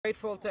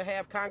grateful to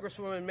have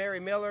Congresswoman Mary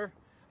Miller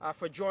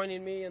for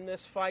joining me in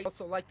this fight. I'd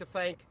also like to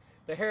thank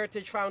the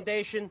Heritage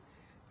Foundation,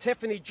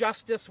 Tiffany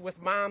Justice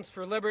with Moms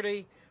for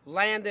Liberty,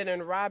 Landon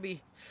and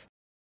Robbie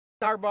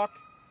Starbuck,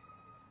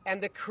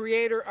 and the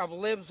creator of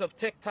Libs of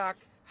TikTok,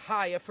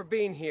 Haya, for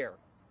being here.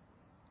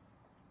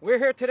 We're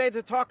here today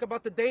to talk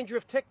about the danger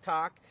of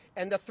TikTok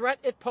and the threat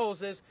it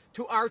poses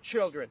to our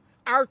children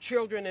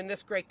in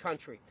this great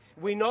country.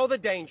 We know the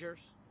dangers.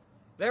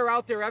 They're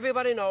out there.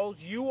 Everybody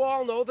knows. You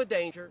all know the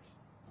dangers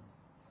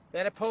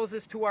that it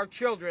poses to our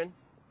children.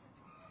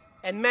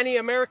 And many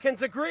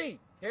Americans agree.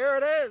 Here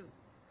it is.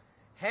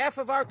 Half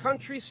of our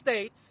country's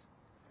states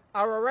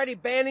are already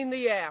banning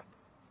the app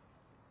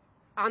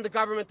on the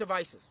government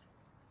devices.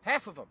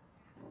 Half of them.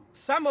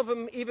 Some of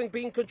them even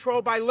being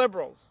controlled by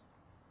liberals.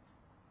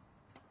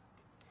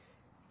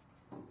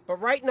 But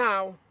right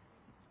now,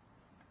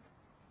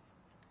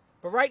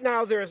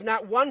 there is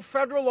not one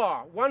federal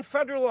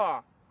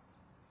law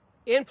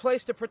in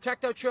place to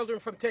protect our children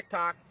from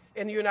TikTok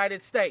in the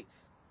United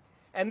States.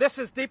 And this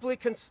is deeply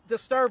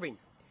disturbing.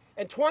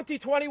 In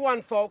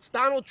 2021, folks,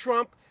 Donald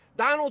Trump,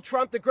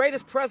 the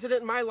greatest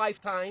president in my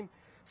lifetime,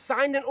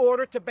 signed an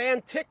order to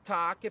ban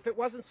TikTok if it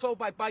wasn't sold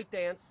by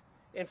ByteDance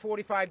in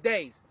 45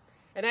 days.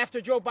 And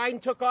after Joe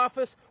Biden took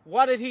office,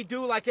 what did he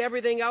do like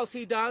everything else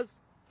he does?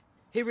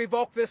 He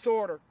revoked this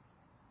order.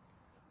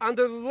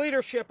 Under the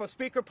leadership of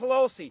Speaker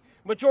Pelosi,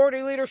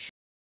 Majority Leader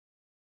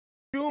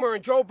Schumer,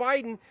 and Joe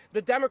Biden,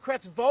 the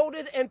Democrats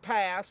voted and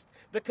passed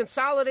the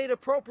Consolidated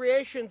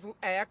Appropriations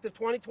Act of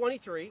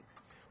 2023,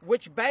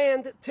 which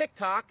banned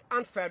TikTok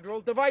on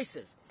federal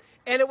devices.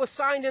 And it was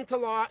signed into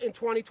law in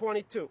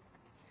 2022.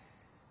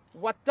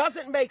 What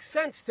doesn't make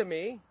sense to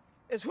me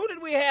is, who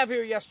did we have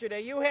here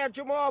yesterday? You had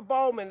Jamal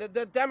Bowman,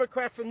 the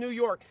Democrat from New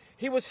York.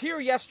 He was here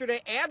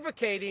yesterday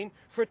advocating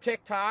for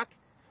TikTok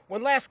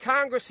when last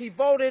Congress he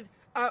voted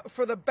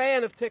for the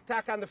ban of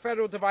TikTok on the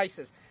federal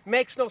devices.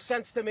 Makes no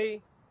sense to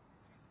me.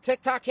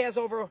 TikTok has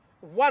over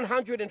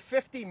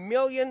 150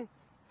 million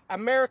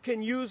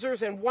American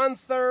users, and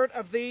 1/3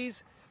 of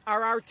these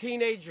are our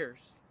teenagers.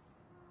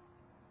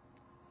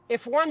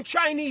 If one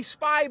Chinese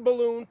spy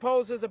balloon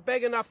poses a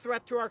big enough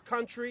threat to our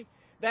country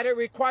that it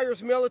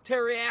requires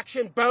military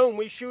action, boom,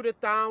 we shoot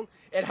it down.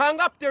 It hung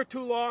up there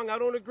too long. I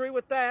don't agree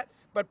with that,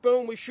 but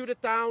boom, we shoot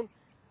it down.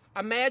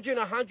 Imagine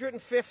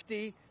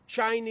 150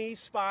 Chinese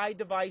spy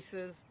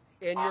devices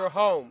in your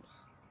homes.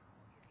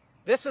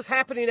 This is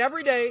happening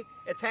every day.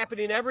 It's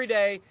happening every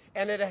day,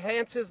 and it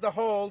enhances the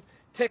hold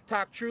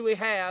TikTok truly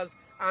has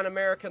on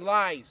American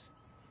lives.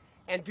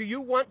 And do you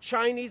want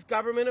Chinese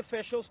government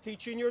officials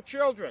teaching your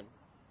children?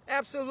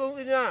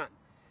 Absolutely not.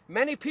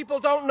 Many people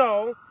don't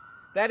know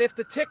that if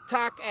the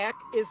TikTok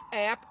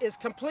app is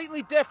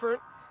completely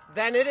different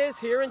than it is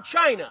here in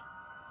China.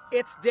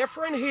 It's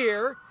different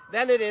here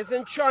than it is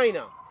in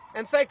China.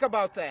 And think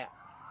about that.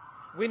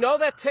 We know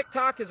that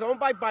TikTok is owned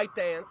by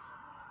ByteDance,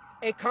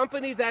 a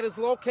company that is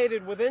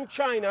located within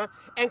China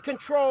and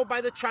controlled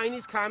by the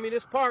Chinese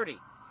Communist Party.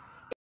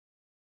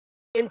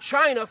 In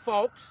China,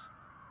 folks,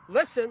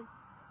 listen,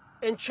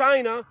 in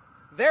China,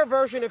 their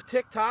version of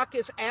TikTok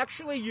is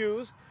actually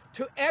used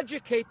to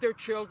educate their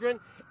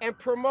children and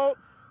promote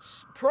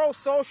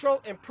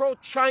pro-social and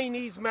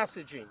pro-Chinese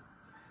messaging.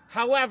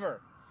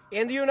 However,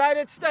 in the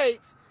United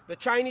States, the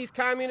Chinese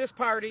Communist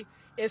Party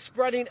is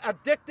spreading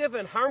addictive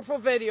and harmful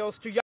videos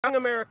to young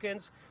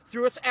Americans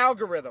through its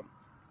algorithm.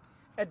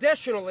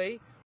 Additionally,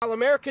 while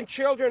American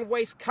children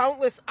waste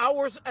countless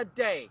hours a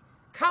day,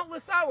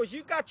 countless hours,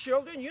 you've got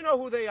children, you know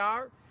who they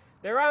are.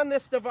 They're on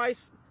this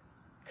device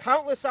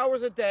countless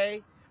hours a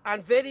day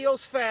on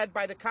videos fed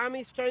by the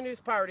Communist Chinese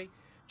Party.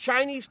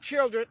 Chinese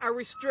children are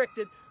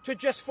restricted to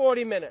just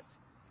 40 minutes.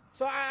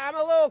 So I'm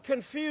a little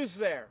confused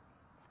there.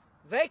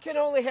 They can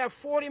only have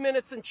 40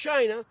 minutes in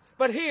China,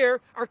 but here,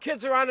 our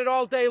kids are on it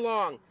all day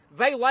long.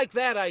 They like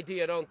that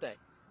idea, don't they?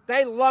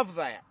 They love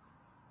that.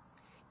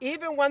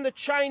 Even when the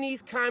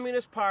Chinese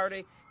Communist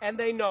Party, and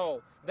they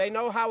know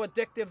how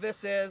addictive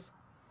this is,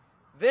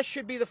 this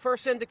should be the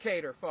first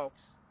indicator,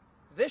 folks.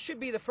 This should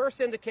be the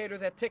first indicator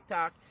that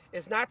TikTok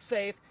is not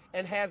safe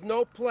and has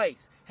no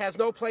place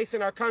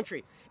in our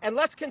country. And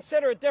let's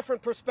consider a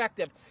different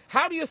perspective.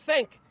 How do you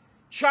think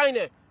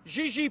China,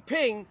 Xi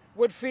Jinping,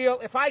 would feel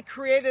if I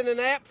created an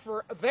app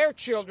for their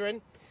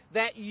children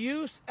that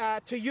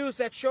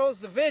that shows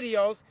the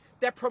videos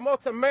that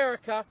promotes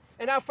America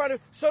and out front of?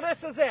 So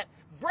this is it.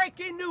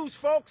 Breaking news,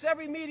 folks.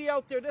 Every media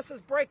out there, this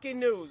is breaking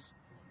news.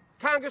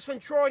 Congressman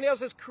Troy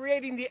Nehls is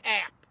creating the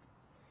app.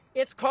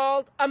 It's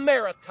called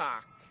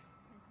Ameritalk.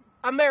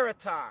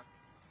 Ameritalk.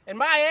 And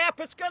my app,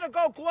 it's going to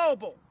go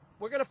global.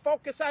 We're going to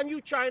focus on you,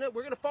 China.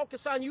 We're going to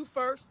focus on you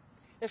first.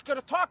 It's going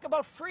to talk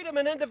about freedom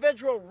and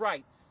individual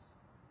rights.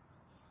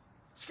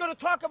 It's going to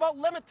talk about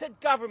limited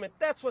government.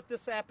 That's what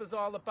this app is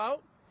all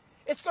about.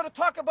 It's going to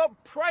talk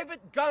about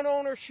private gun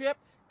ownership,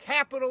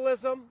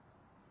 capitalism.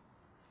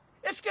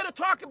 It's going to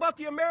talk about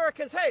the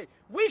Americans. Hey,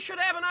 we should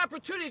have an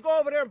opportunity to go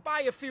over there and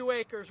buy a few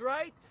acres,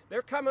 right?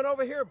 They're coming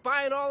over here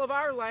buying all of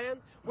our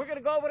land. We're going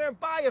to go over there and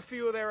buy a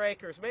few of their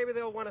acres. Maybe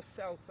they'll want to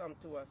sell some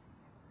to us.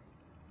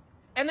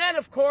 And then,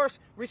 of course,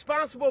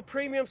 responsible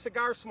premium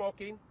cigar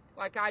smoking,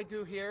 like I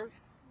do here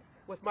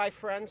with my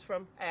friends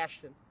from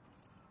Ashton.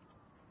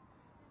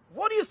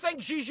 What do you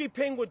think Xi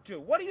Jinping would do?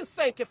 What do you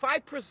think if I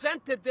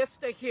presented this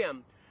to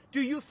him?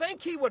 Do you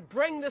think he would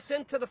bring this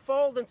into the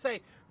fold and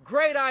say,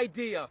 great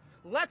idea,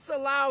 let's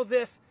allow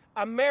this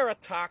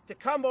Ameritalk to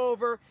come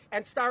over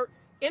and start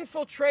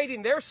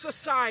infiltrating their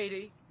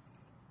society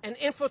and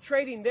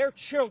infiltrating their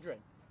children?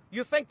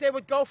 You think they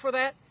would go for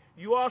that?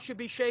 You all should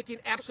be shaking.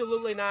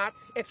 Absolutely not.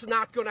 It's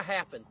not going to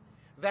happen.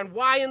 Then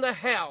why in the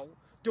hell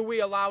do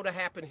we allow to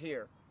happen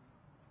here?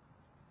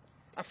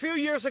 A few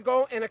years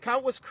ago, an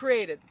account was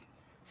created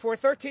for a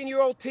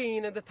 13-year-old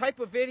teen, and the type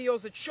of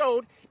videos it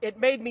showed, it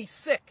made me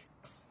sick.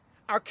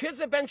 Our kids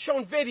have been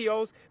shown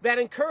videos that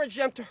encourage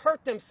them to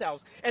hurt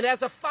themselves. And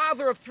as a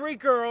father of 3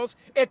 girls,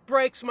 it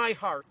breaks my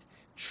heart.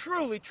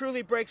 Truly,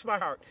 truly breaks my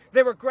heart.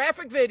 There were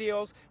graphic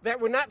videos that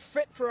were not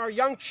fit for our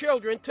young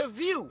children to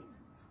view.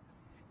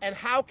 And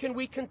how can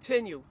we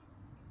continue?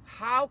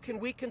 How can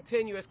we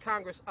continue as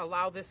Congress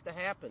allow this to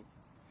happen?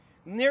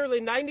 Nearly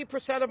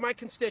 90% of my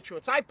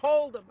constituents, I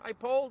polled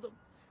them,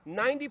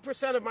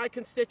 90% of my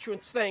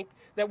constituents think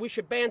that we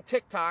should ban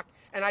TikTok,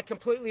 and I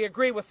completely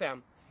agree with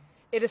them.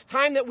 It is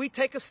time that we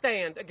take a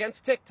stand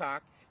against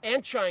TikTok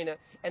and China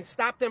and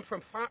stop them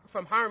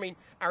from harming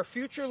our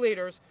future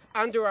leaders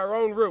under our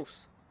own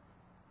roofs.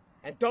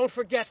 And don't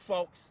forget,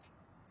 folks,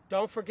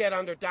 don't forget,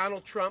 under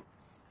Donald Trump,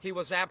 he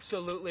was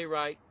absolutely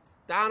right.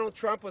 Donald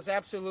Trump was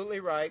absolutely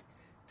right.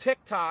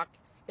 TikTok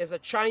is a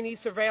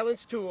Chinese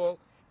surveillance tool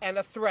and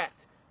a threat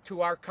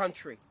to our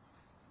country.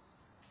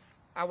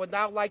 I would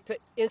now like to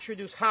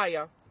introduce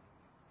Haya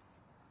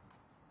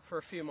for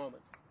a few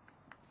moments.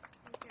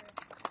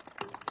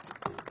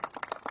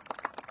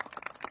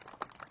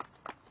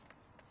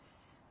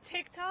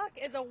 TikTok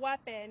is a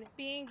weapon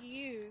being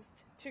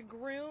used to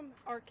groom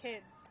our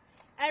kids.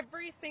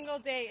 Every single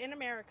day in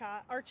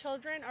America, our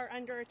children are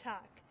under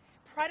attack.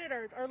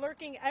 Predators are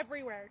lurking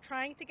everywhere,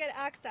 trying to get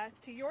access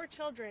to your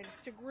children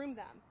to groom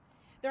them.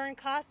 They're in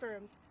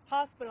classrooms,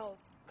 hospitals,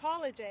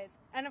 colleges,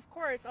 and of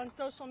course on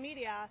social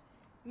media,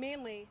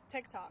 mainly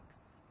TikTok.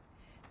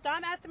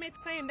 Some estimates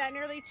claim that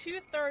nearly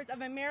 2/3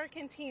 of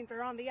American teens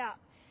are on the app.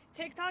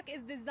 TikTok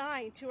is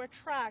designed to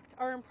attract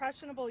our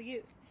impressionable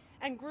youth,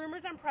 and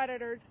groomers and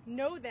predators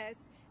know this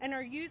and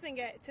are using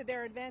it to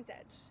their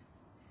advantage.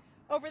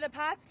 Over the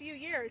past few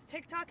years,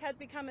 TikTok has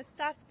become a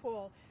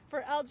cesspool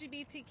for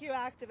LGBTQ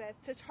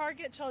activists to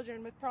target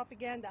children with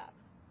propaganda.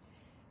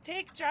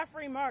 Take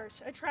Jeffrey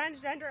Marsh, a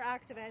transgender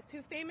activist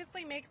who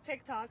famously makes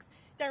TikToks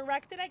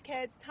directed at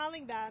kids,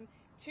 telling them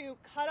to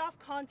cut off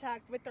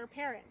contact with their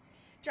parents.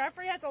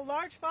 Jeffrey has a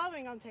large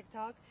following on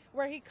TikTok,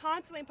 where he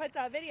constantly puts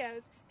out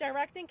videos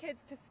directing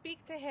kids to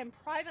speak to him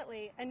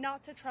privately and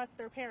not to trust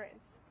their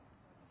parents.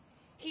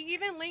 He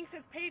even links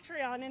his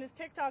Patreon in his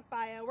TikTok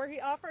bio, where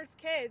he offers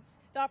kids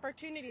the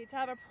opportunity to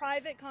have a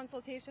private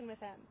consultation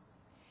with him.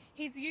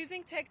 He's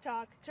using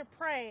TikTok to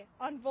prey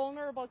on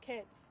vulnerable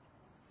kids.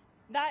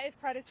 That is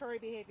predatory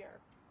behavior.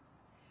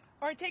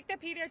 Or take the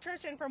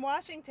pediatrician from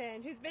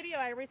Washington, whose video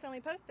I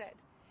recently posted.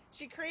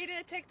 She created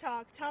a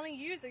TikTok telling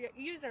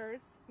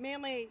users,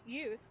 mainly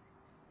youth,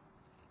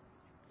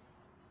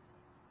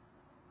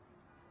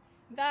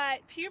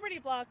 that puberty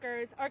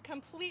blockers are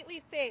completely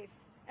safe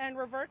and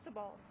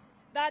reversible.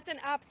 That's an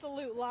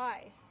absolute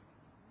lie.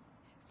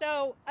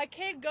 So a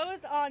kid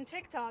goes on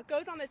TikTok,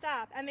 goes on this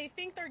app, and they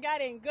think they're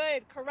getting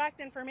good,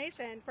 correct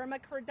information from a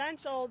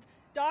credentialed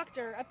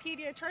doctor, a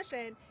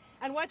pediatrician,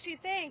 and what she's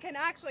saying can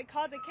actually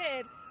cause a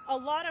kid a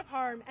lot of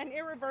harm and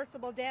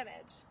irreversible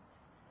damage.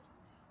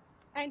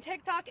 And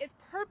TikTok is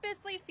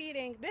purposely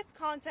feeding this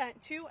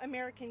content to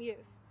American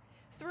youth.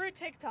 Through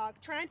TikTok,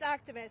 trans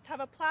activists have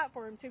a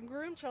platform to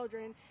groom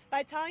children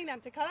by telling them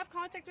to cut off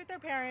contact with their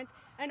parents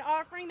and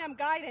offering them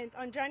guidance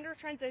on gender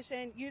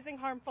transition using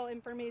harmful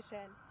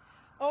information.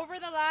 Over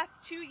the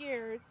last 2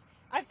 years,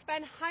 I've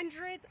spent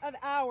hundreds of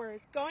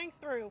hours going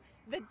through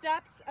the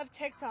depths of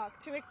TikTok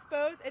to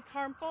expose its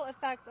harmful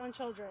effects on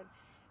children.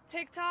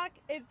 TikTok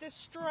is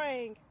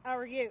destroying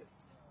our youth.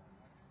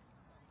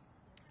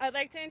 I'd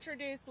like to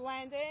introduce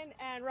Landon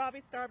and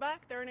Robbie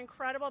Starbuck. They're an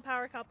incredible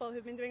power couple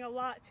who've been doing a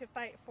lot to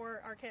fight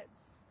for our kids.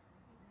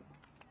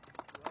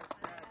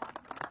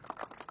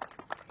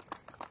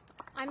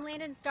 I'm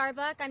Landon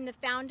Starbuck. I'm the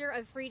founder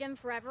of Freedom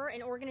Forever,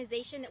 an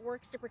organization that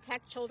works to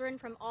protect children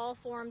from all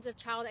forms of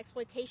child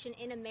exploitation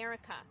in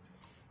America.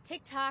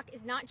 TikTok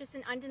is not just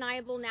an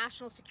undeniable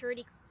national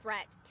security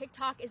threat.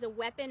 TikTok is a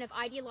weapon of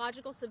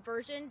ideological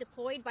subversion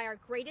deployed by our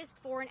greatest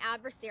foreign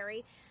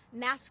adversary,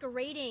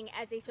 masquerading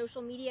as a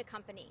social media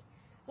company.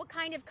 What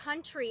kind of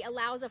country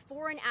allows a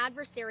foreign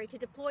adversary to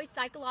deploy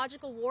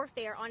psychological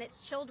warfare on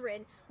its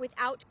children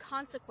without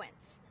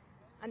consequence?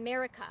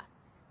 America.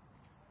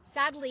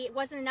 Sadly, it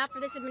wasn't enough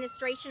for this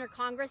administration or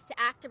Congress to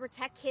act to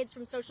protect kids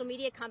from social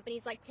media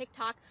companies like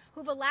TikTok,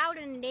 who've allowed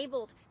and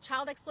enabled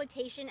child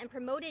exploitation and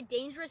promoted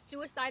dangerous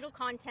suicidal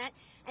content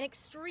and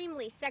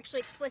extremely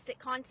sexually explicit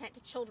content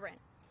to children.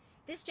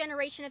 This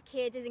generation of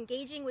kids is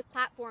engaging with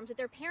platforms that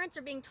their parents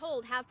are being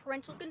told have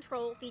parental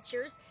control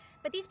features,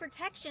 but these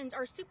protections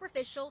are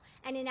superficial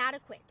and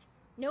inadequate.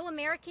 No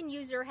American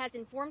user has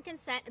informed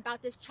consent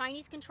about this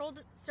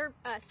Chinese-controlled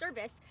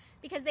service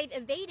because they've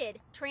evaded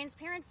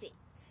transparency.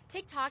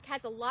 TikTok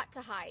has a lot to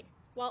hide.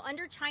 While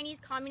under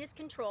Chinese communist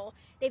control,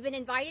 they've been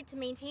invited to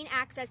maintain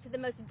access to the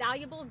most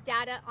valuable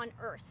data on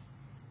Earth,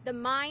 the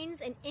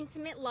minds and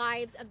intimate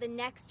lives of the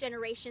next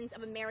generations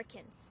of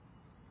Americans.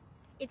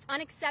 It's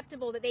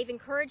unacceptable that they've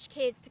encouraged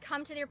kids to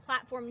come to their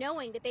platform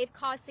knowing that they've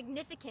caused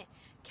significant,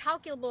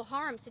 calculable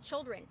harms to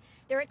children.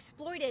 Their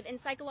exploitive and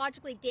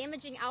psychologically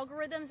damaging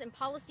algorithms and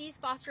policies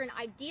foster an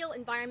ideal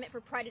environment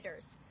for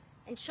predators,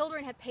 and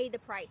children have paid the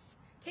price.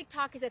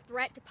 TikTok is a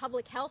threat to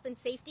public health and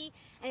safety,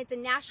 and it's a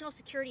national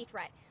security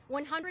threat.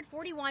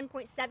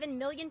 141.7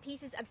 million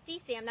pieces of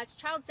CSAM, that's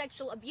child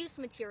sexual abuse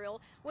material,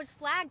 was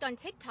flagged on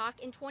TikTok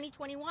in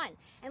 2021,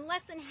 and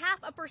less than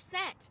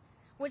 0.5%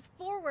 was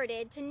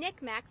forwarded to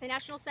NCMEC, the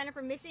National Center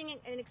for Missing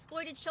and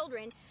Exploited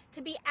Children,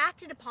 to be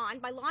acted upon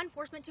by law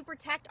enforcement to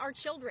protect our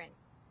children.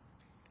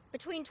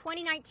 Between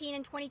 2019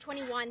 and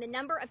 2021, the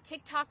number of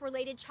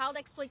TikTok-related child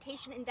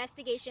exploitation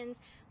investigations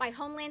by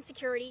Homeland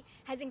Security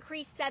has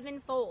increased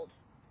 7-fold.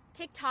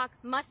 TikTok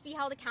must be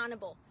held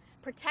accountable.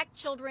 Protect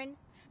children,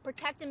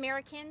 protect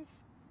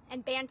Americans,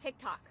 and ban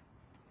TikTok.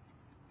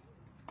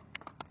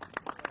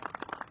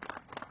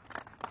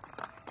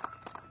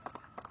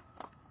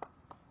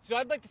 So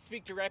I'd like to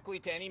speak directly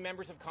to any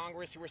members of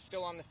Congress who are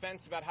still on the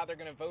fence about how they're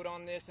going to vote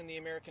on this and the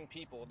American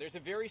people. There's a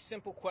very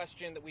simple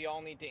question that we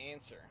all need to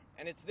answer,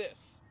 and it's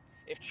this.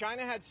 If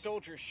China had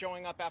soldiers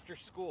showing up after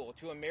school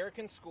to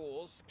American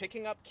schools,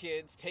 picking up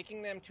kids,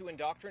 taking them to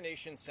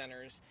indoctrination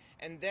centers,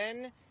 and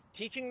then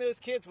teaching those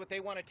kids what they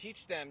want to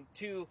teach them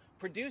to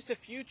produce a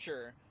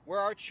future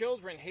where our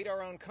children hate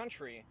our own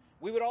country,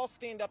 we would all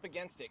stand up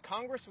against it.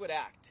 Congress would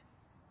act.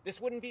 This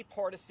wouldn't be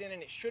partisan,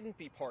 and it shouldn't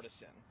be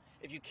partisan.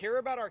 If you care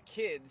about our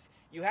kids,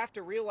 you have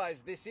to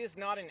realize this is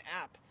not an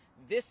app.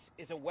 This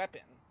is a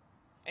weapon.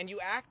 And you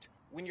act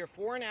when your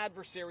foreign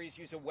adversaries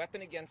use a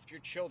weapon against your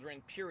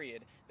children,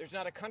 period. There's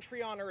not a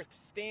country on earth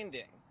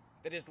standing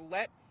that has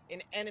let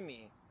an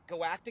enemy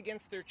go act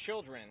against their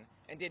children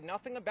and did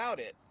nothing about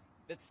it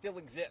that still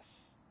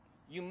exists.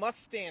 You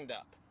must stand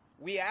up.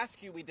 We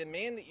ask you, we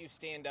demand that you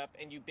stand up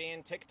and you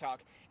ban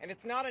TikTok. And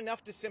it's not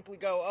enough to simply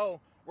go,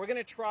 oh, we're going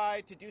to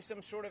try to do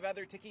some sort of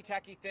other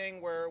ticky-tacky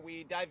thing where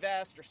we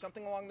divest or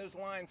something along those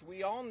lines.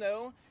 We all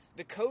know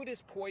the code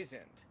is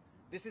poisoned.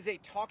 This is a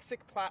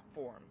toxic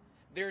platform.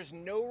 There's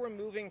no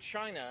removing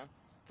China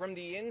from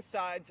the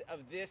insides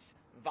of this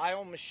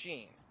vile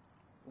machine.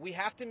 We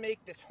have to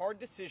make this hard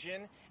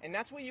decision, and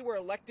that's what you were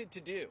elected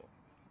to do.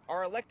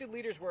 Our elected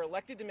leaders were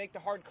elected to make the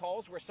hard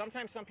calls where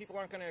sometimes some people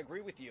aren't going to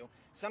agree with you.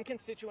 Some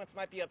constituents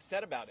might be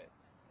upset about it.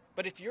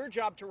 But it's your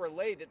job to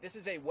relay that this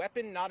is a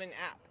weapon, not an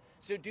app.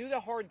 So do the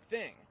hard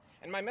thing.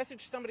 And my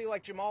message to somebody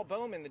like Jamal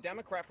Bowman, the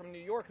Democrat from New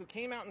York, who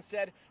came out and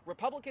said,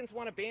 Republicans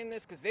want to ban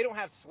this because they don't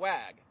have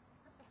swag.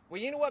 Well,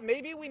 you know what?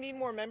 Maybe we need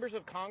more members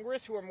of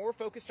Congress who are more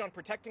focused on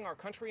protecting our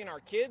country and our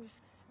kids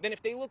than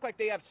if they look like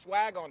they have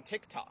swag on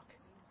TikTok.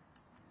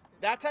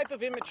 That type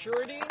of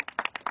immaturity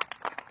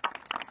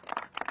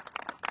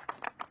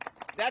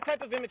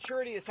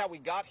is how we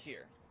got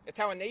here. It's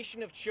how a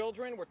nation of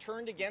children were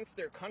turned against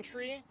their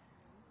country.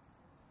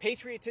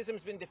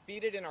 Patriotism's been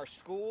defeated in our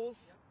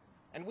schools.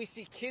 And we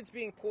see kids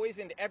being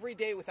poisoned every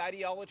day with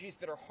ideologies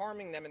that are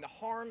harming them. And the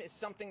harm is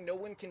something no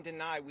one can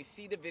deny. We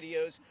see the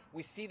videos,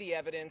 we see the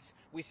evidence,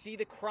 we see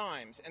the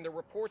crimes and the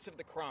reports of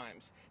the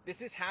crimes.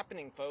 This is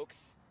happening,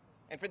 folks.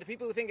 And for the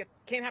people who think it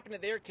can't happen to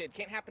their kid,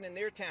 can't happen in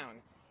their town,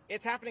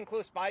 it's happening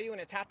close by you, and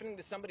it's happening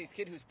to somebody's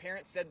kid whose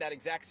parents said that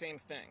exact same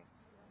thing.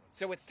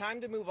 So it's time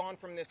to move on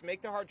from this,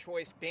 make the hard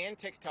choice, ban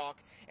TikTok.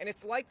 And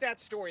it's like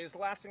that story, is the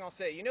last thing I'll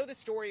say. You know the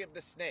story of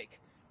the snake?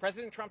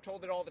 President Trump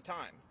told it all the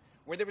time.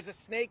 Where there was a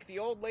snake, the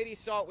old lady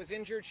saw it was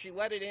injured, she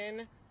let it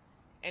in,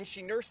 and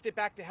she nursed it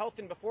back to health,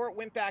 and before it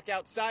went back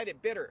outside,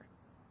 it bit her.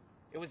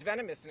 It was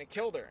venomous, and it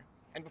killed her.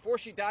 And before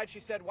she died, she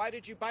said, "Why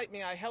did you bite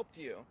me? I helped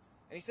you."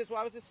 And he says, "Well,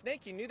 I was a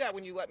snake. You knew that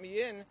when you let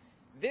me in."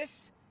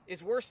 This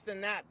is worse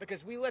than that,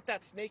 because we let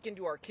that snake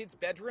into our kids'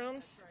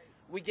 bedrooms.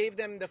 We gave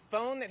them the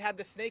phone that had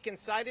the snake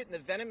inside it, and the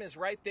venom is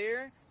right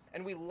there,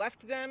 and we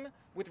left them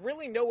with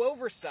really no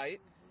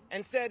oversight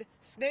and said,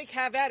 "Snake,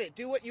 have at it.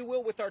 Do what you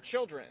will with our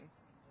children."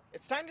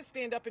 It's time to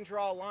stand up and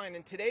draw a line,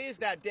 and today is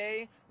that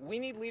day. We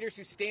need leaders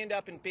who stand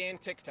up and ban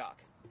TikTok.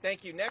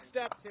 Thank you. Next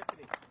up,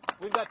 Tiffany.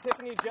 We've got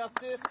Tiffany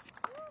Justice,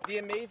 the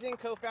amazing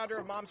co-founder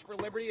of Moms for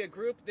Liberty, a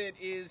group that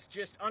is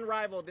just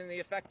unrivaled in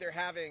the effect they're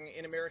having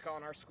in America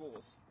on our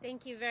schools.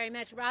 Thank you very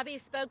much. Robbie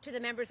spoke to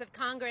the members of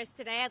Congress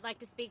today. I'd like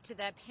to speak to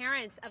the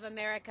parents of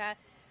America.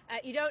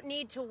 You don't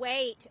need to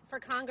wait for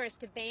Congress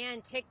to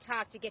ban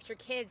TikTok to get your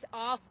kids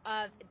off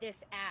of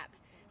this app.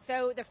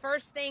 So the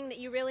first thing that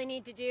you really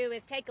need to do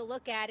is take a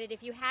look at it.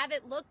 If you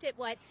haven't looked at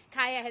what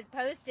Kaya has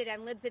posted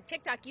on Libs of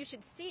TikTok, you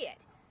should see it.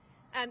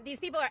 These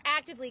people are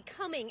actively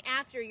coming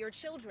after your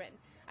children.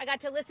 I got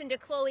to listen to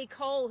Chloe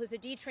Cole, who's a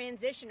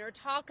detransitioner,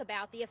 talk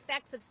about the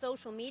effects of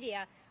social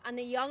media on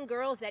the young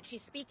girls that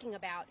she's speaking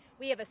about.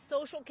 We have a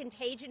social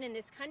contagion in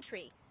this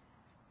country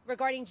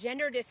regarding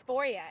gender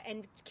dysphoria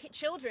and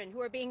children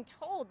who are being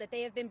told that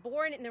they have been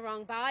born in the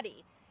wrong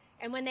body.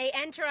 And when they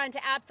enter onto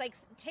apps like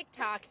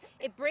TikTok,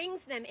 it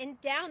brings them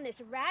down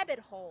this rabbit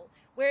hole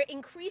where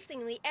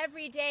increasingly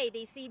every day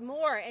they see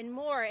more and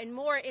more and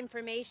more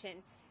information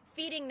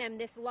feeding them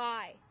this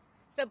lie.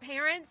 So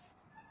parents,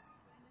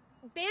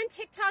 ban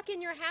TikTok in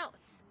your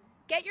house.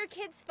 Get your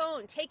kid's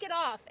phone, take it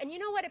off. And you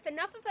know what? If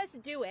enough of us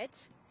do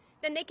it,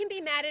 then they can be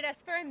mad at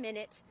us for a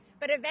minute.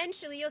 But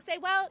eventually you'll say,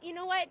 well, you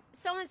know what?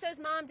 So-and-so's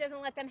mom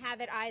doesn't let them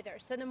have it either.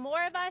 So the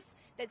more of us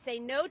that say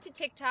no to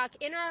TikTok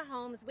in our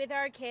homes with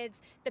our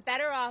kids, the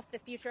better off the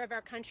future of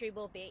our country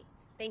will be.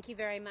 Thank you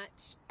very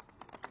much.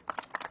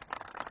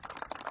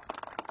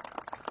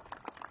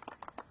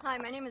 Hi,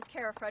 my name is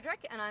Kara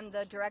Frederick, and I'm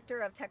the Director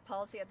of Tech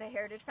Policy at the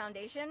Heritage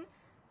Foundation.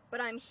 But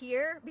I'm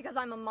here because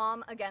I'm a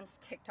mom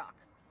against TikTok.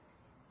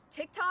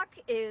 TikTok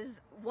is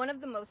one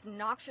of the most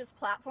noxious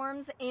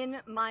platforms in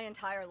my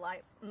entire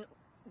life.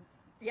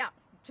 Yeah,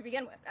 to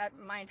begin with,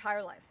 my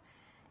entire life.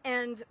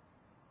 And,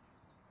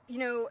 you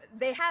know,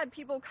 they had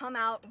people come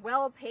out,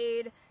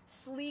 well-paid,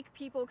 sleek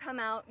people come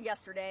out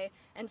yesterday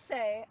and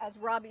say, as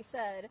Robbie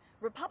said,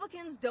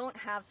 Republicans don't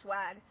have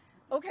swag.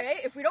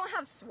 Okay, if we don't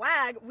have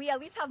swag, we at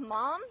least have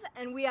moms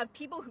and we have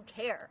people who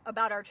care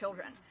about our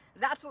children.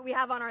 That's what we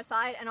have on our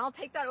side, and I'll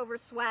take that over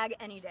swag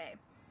any day.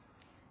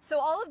 So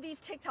all of these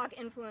TikTok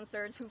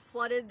influencers who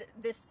flooded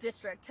this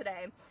district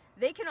today,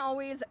 they can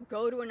always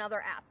go to another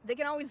app. They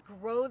can always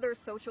grow their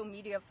social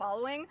media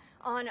following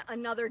on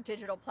another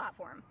digital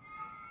platform.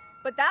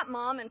 But that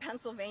mom in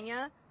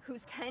Pennsylvania,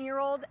 whose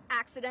 10-year-old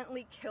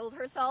accidentally killed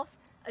herself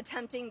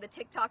attempting the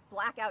TikTok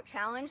blackout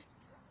challenge,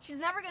 she's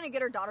never going to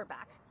get her daughter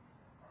back.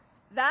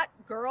 That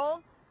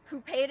girl who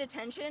paid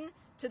attention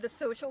to the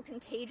social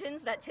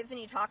contagions that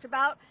Tiffany talked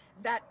about,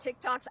 that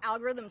TikTok's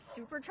algorithm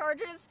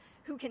supercharges,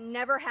 who can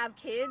never have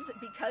kids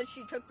because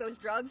she took those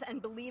drugs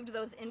and believed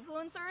those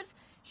influencers,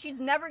 she's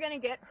never going to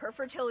get her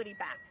fertility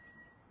back.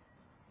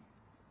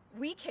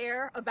 We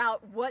care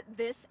about what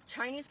this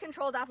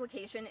Chinese-controlled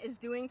application is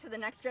doing to the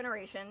next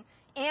generation,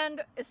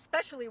 and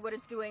especially what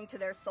it's doing to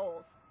their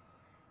souls.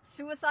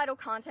 Suicidal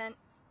content,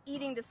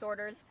 eating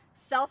disorders,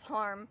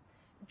 self-harm.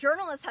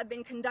 Journalists have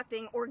been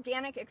conducting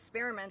organic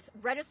experiments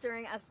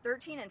registering as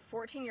 13 and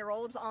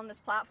 14-year-olds on this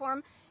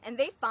platform, and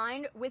they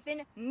find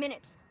within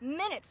minutes,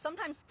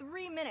 sometimes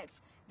 3 minutes,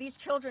 these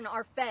children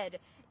are fed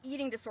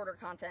eating disorder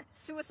content,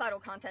 suicidal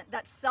content,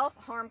 that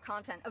self-harm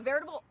content, a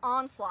veritable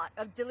onslaught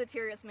of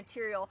deleterious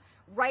material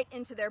right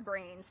into their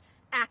brains,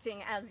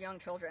 acting as young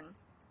children.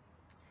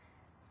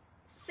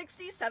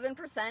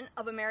 67%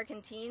 of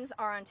American teens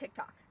are on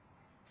TikTok.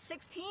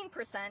 16%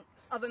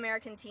 of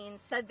American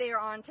teens said they are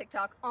on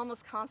TikTok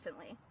almost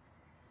constantly.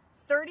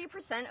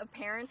 30% of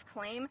parents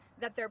claim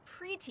that their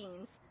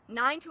preteens,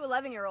 9 to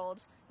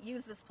 11-year-olds,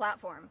 use this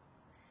platform.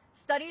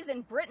 Studies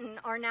in Britain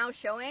are now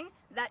showing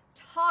that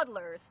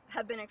toddlers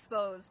have been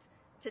exposed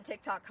to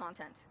TikTok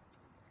content.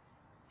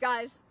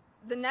 Guys,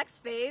 the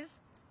next phase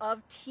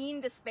of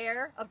teen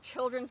despair, of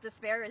children's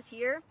despair is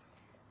here,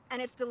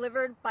 and it's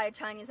delivered by a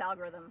Chinese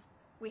algorithm.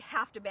 We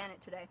have to ban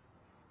it today.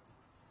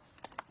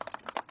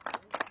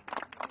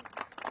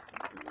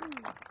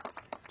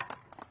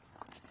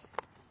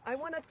 I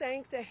want to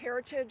thank the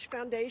Heritage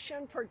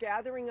Foundation for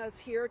gathering us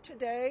here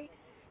today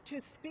to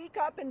speak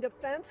up in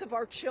defense of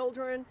our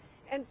children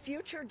and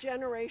future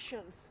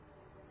generations.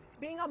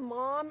 Being a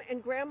mom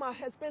and grandma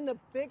has been the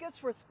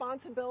biggest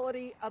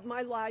responsibility of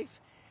my life,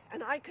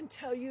 and I can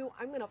tell you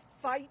I'm going to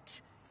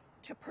fight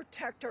to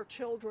protect our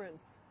children.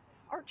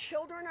 Our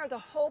children are the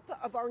hope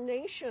of our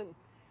nation.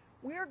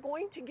 We are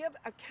going to give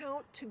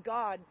account to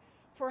God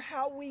for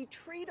how we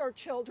treat our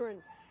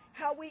children,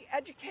 how we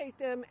educate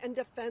them and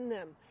defend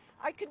them.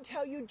 I can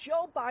tell you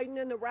Joe Biden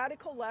and the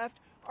radical left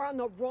are on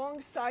the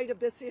wrong side of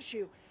this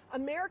issue.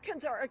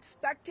 Americans are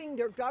expecting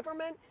their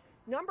government,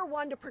 number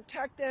one, to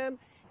protect them,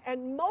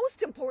 and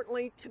most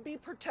importantly, to be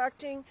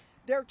protecting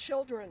their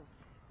children.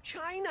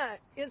 China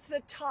is the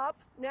top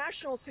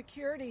national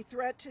security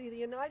threat to the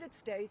United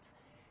States,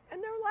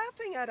 and they're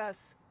laughing at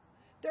us.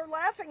 They're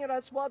laughing at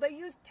us while they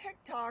use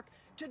TikTok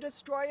to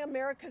destroy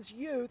America's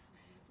youth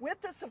with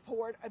the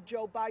support of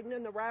Joe Biden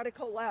and the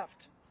radical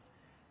left.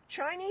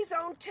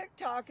 Chinese-owned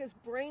TikTok is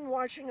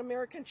brainwashing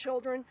American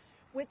children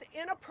with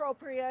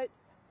inappropriate,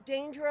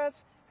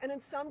 dangerous, and in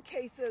some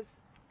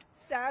cases,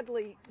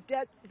 sadly,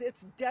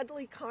 it's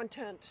deadly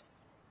content.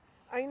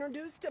 I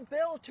introduced a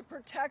bill to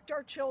protect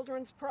our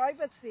children's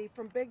privacy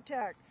from big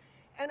tech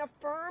and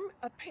affirm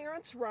a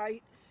parent's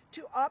right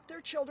to opt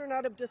their children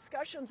out of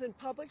discussions in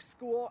public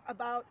school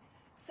about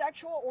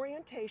sexual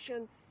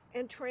orientation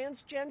and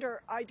transgender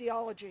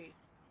ideology.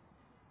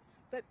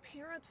 But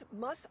parents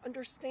must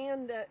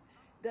understand that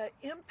the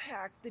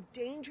impact, the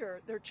danger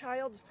their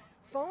child's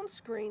phone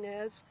screen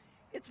is.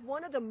 It's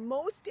one of the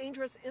most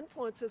dangerous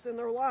influences in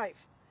their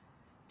life.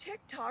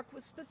 TikTok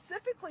was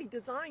specifically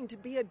designed to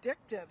be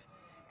addictive,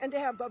 and to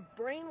have a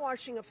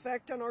brainwashing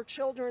effect on our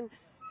children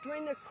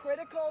during the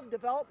critical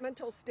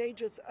developmental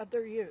stages of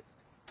their youth.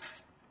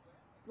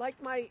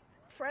 Like my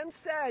friend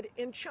said,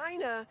 in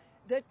China,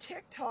 the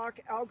TikTok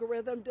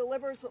algorithm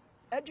delivers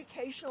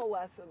educational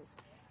lessons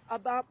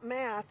about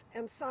math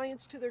and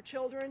science to their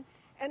children,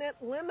 and it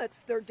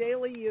limits their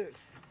daily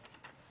use.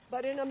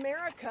 But in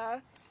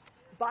America,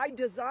 by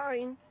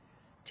design,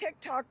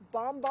 TikTok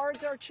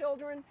bombards our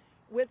children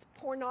with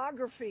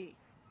pornography,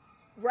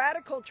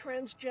 radical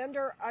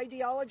transgender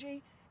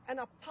ideology, and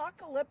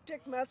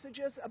apocalyptic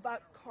messages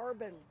about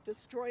carbon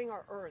destroying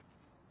our earth.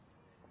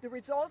 The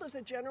result is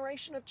a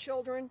generation of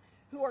children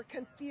who are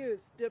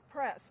confused,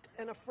 depressed,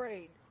 and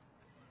afraid.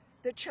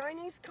 The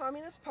Chinese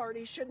Communist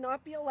Party should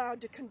not be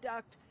allowed to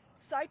conduct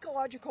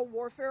psychological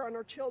warfare on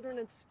our children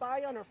and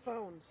spy on our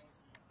phones.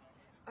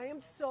 I am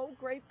so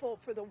grateful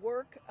for the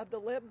work of the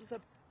libs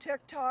of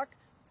TikTok,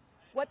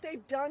 what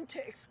they've done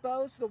to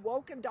expose the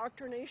woke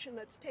indoctrination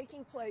that's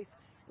taking place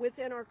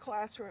within our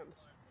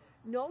classrooms.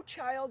 No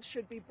child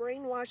should be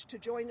brainwashed to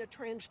join a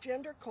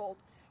transgender cult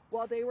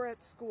while they were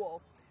at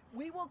school.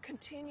 We will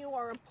continue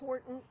our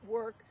important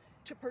work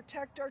to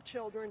protect our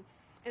children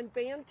and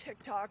ban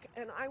TikTok.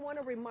 And I want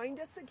to remind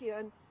us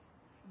again,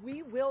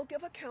 we will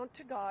give account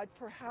to God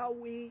for how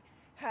we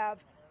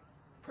have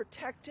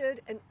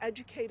protected and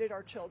educated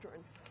our children.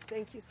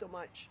 Thank you so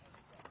much.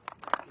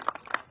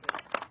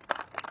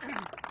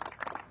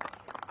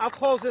 I'll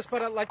close this,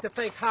 but I'd like to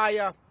thank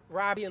Haya,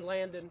 Robbie, and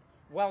Landon.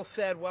 Well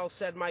said,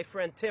 my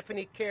friend.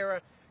 Tiffany,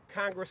 Kara,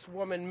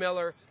 Congresswoman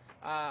Miller,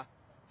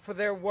 for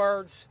their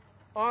words.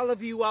 All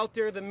of you out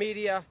there, the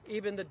media,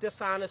 even the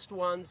dishonest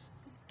ones,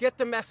 get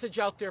the message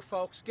out there,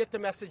 folks. Get the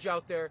message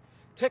out there.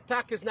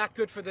 TikTok is not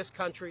good for this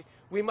country.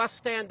 We must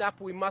stand up.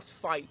 We must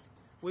fight.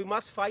 We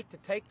must fight to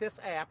take this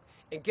app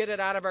and get it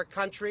out of our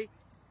country.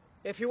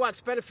 If you want,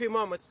 spend a few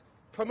moments.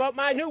 Promote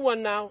my new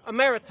one now,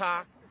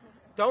 Ameritalk.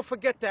 Don't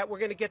forget that. We're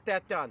going to get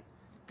that done.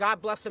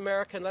 God bless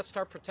America, and let's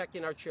start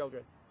protecting our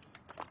children.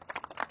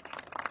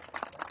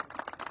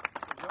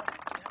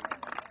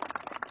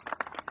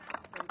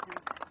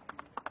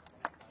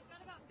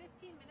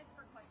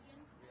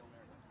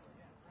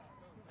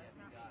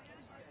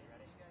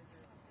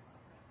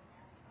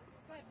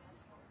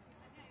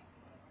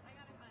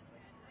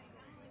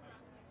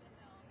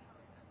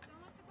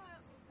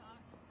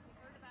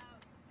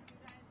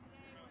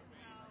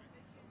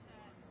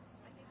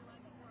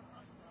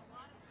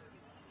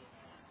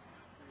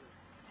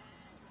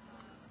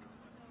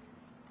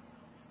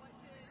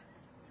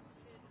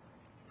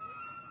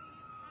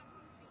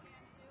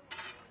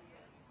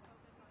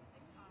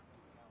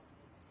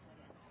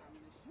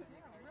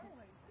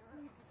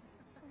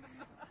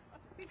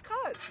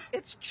 Because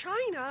it's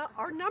China,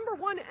 our number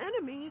one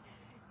enemy,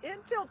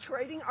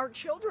 infiltrating our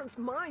children's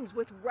minds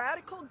with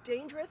radical,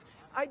 dangerous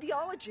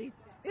ideology.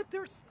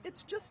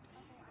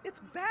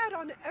 It's bad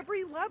on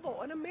every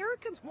level, and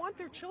Americans want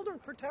their children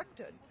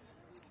protected.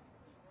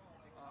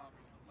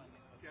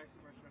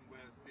 Jackson Richmond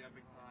with the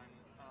Epic Times.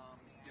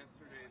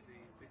 Yesterday, the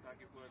TikTok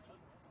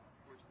influencers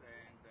were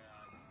saying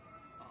that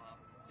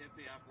if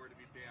the app were to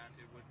be banned,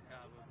 it would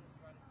have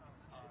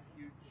a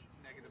huge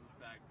negative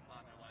effect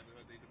on their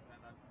livelihood. They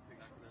depend on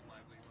TikTok for their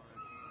livelihood.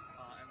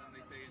 And then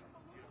they say,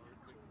 the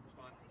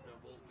response is that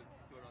we'll just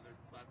go to other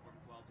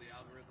platforms. Well, the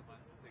algorithm on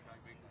TikTok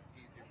makes it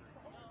easier for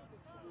people.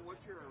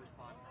 What's your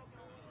response to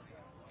the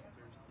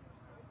influencers?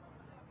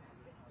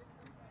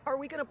 Are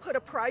we going to put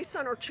a price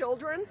on our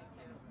children?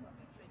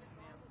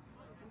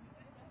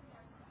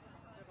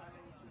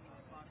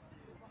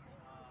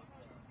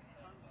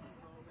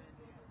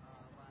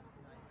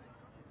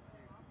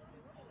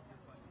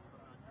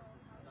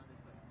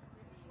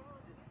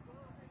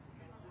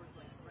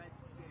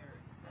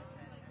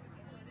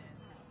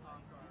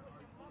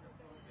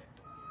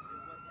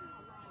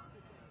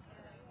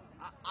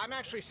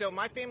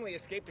 My family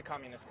escaped a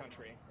communist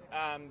country.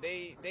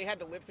 They had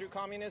to live through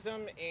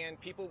communism, and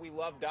people we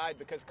love died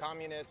because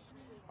communists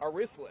are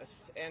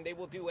ruthless, and they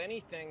will do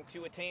anything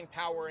to attain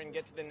power and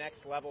get to the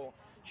next level.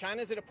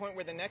 China's at a point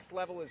where the next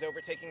level is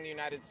overtaking the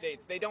United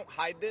States. They don't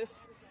hide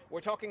this.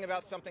 We're talking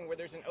about something where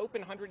there's an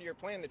open 100-year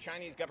plan the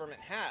Chinese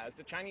government has.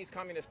 The Chinese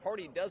Communist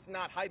Party does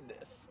not hide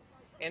this,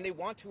 and they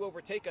want to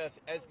overtake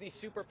us as the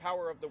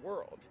superpower of the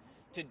world.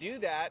 To do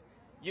that,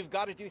 you've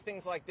got to do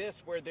things like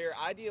this, where they're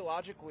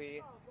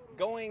ideologically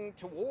going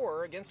to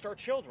war against our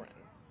children.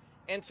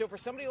 And so for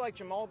somebody like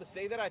Jamal to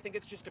say that, I think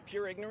it's just a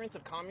pure ignorance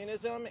of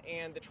communism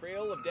and the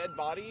trail of dead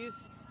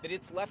bodies that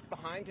it's left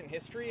behind in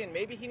history. And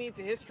maybe he needs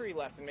a history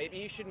lesson. Maybe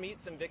he should meet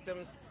some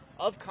victims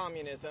of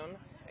communism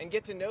and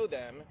get to know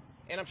them.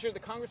 And I'm sure the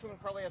Congresswoman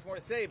probably has more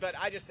to say, but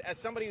as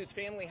somebody whose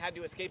family had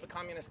to escape a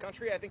communist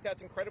country, I think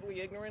that's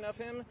incredibly ignorant of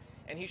him,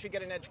 and he should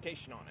get an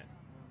education on it.